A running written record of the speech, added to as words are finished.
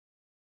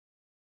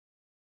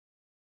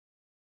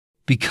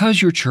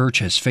Because your church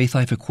has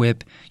Faithlife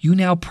Equip, you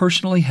now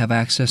personally have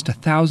access to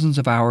thousands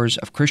of hours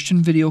of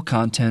Christian video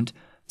content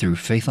through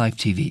Faithlife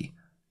TV.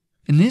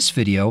 In this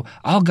video,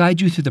 I'll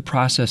guide you through the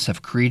process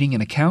of creating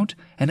an account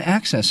and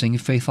accessing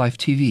Faithlife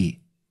TV.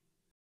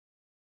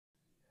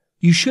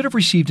 You should have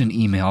received an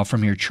email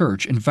from your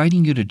church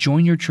inviting you to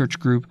join your church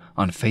group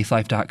on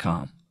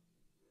faithlife.com.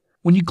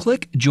 When you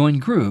click Join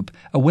Group,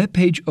 a web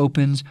page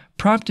opens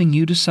prompting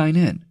you to sign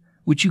in,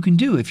 which you can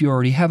do if you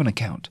already have an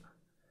account.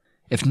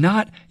 If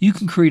not, you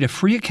can create a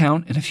free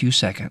account in a few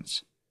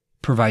seconds.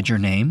 Provide your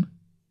name,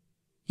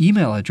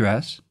 email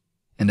address,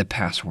 and a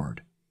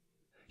password.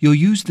 You'll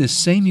use this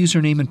same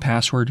username and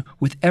password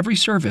with every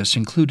service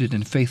included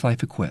in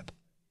Faithlife Equip.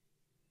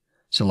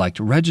 Select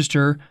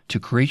Register to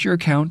create your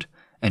account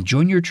and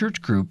join your church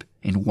group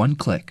in one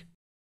click.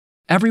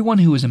 Everyone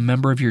who is a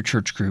member of your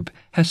church group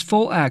has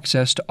full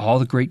access to all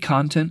the great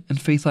content in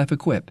Faithlife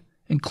Equip,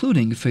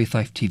 including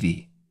Faithlife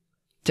TV.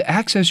 To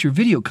access your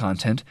video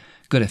content,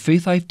 go to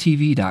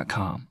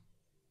faithlifetv.com.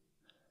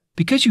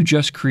 Because you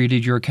just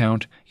created your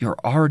account, you're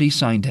already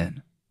signed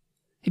in.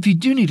 If you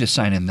do need to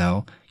sign in,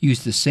 though,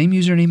 use the same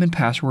username and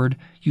password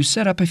you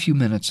set up a few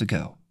minutes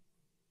ago.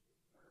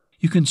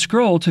 You can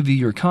scroll to view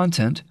your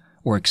content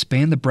or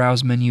expand the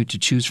Browse menu to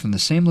choose from the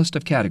same list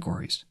of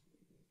categories.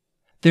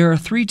 There are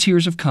 3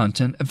 tiers of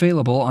content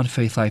available on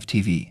Faithlife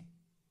TV.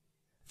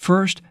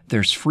 First,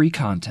 there's free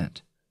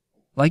content.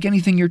 Like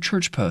anything your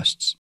church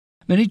posts,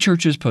 many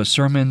churches post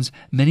sermons,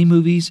 mini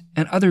movies,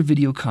 and other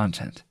video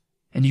content,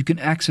 and you can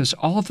access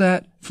all of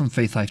that from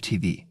Faithlife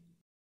TV.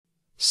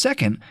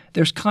 Second,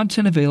 there's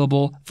content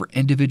available for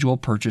individual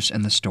purchase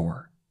in the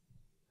store.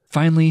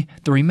 Finally,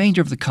 the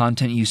remainder of the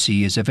content you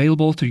see is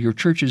available through your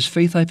church's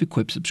Faithlife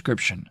Equip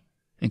subscription,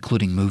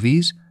 including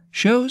movies,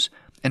 shows,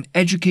 and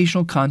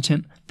educational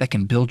content that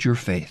can build your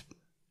faith.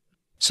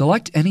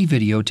 Select any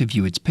video to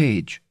view its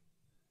page.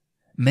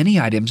 Many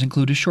items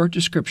include a short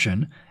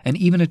description and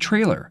even a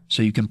trailer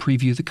so you can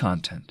preview the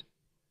content.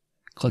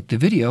 Click the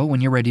video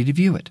when you're ready to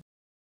view it.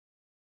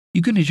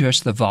 You can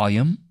adjust the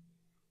volume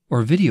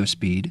or video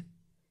speed,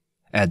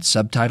 add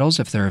subtitles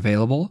if they're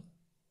available,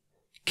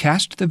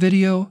 cast the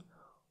video,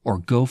 or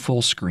go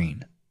full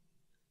screen.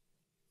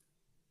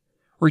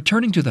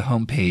 Returning to the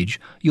home page,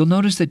 you'll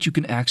notice that you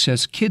can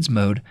access Kids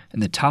Mode in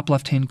the top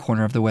left-hand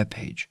corner of the web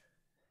page.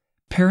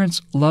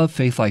 Parents love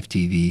Faithlife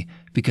TV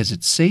because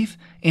it's safe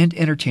and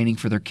entertaining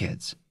for their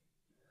kids.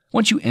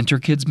 Once you enter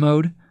Kids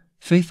Mode,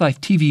 Faithlife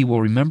TV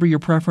will remember your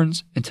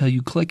preference until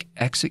you click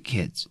Exit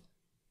Kids.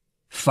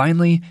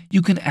 Finally,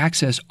 you can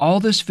access all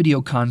this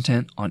video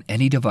content on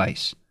any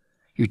device: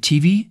 your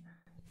TV,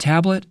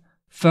 tablet,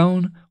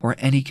 phone, or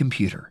any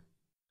computer.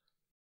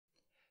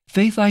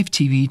 Faithlife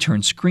TV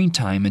turns screen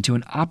time into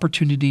an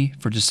opportunity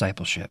for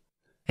discipleship,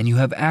 and you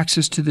have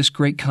access to this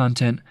great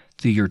content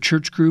through your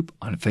church group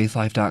on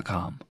faithlife.com.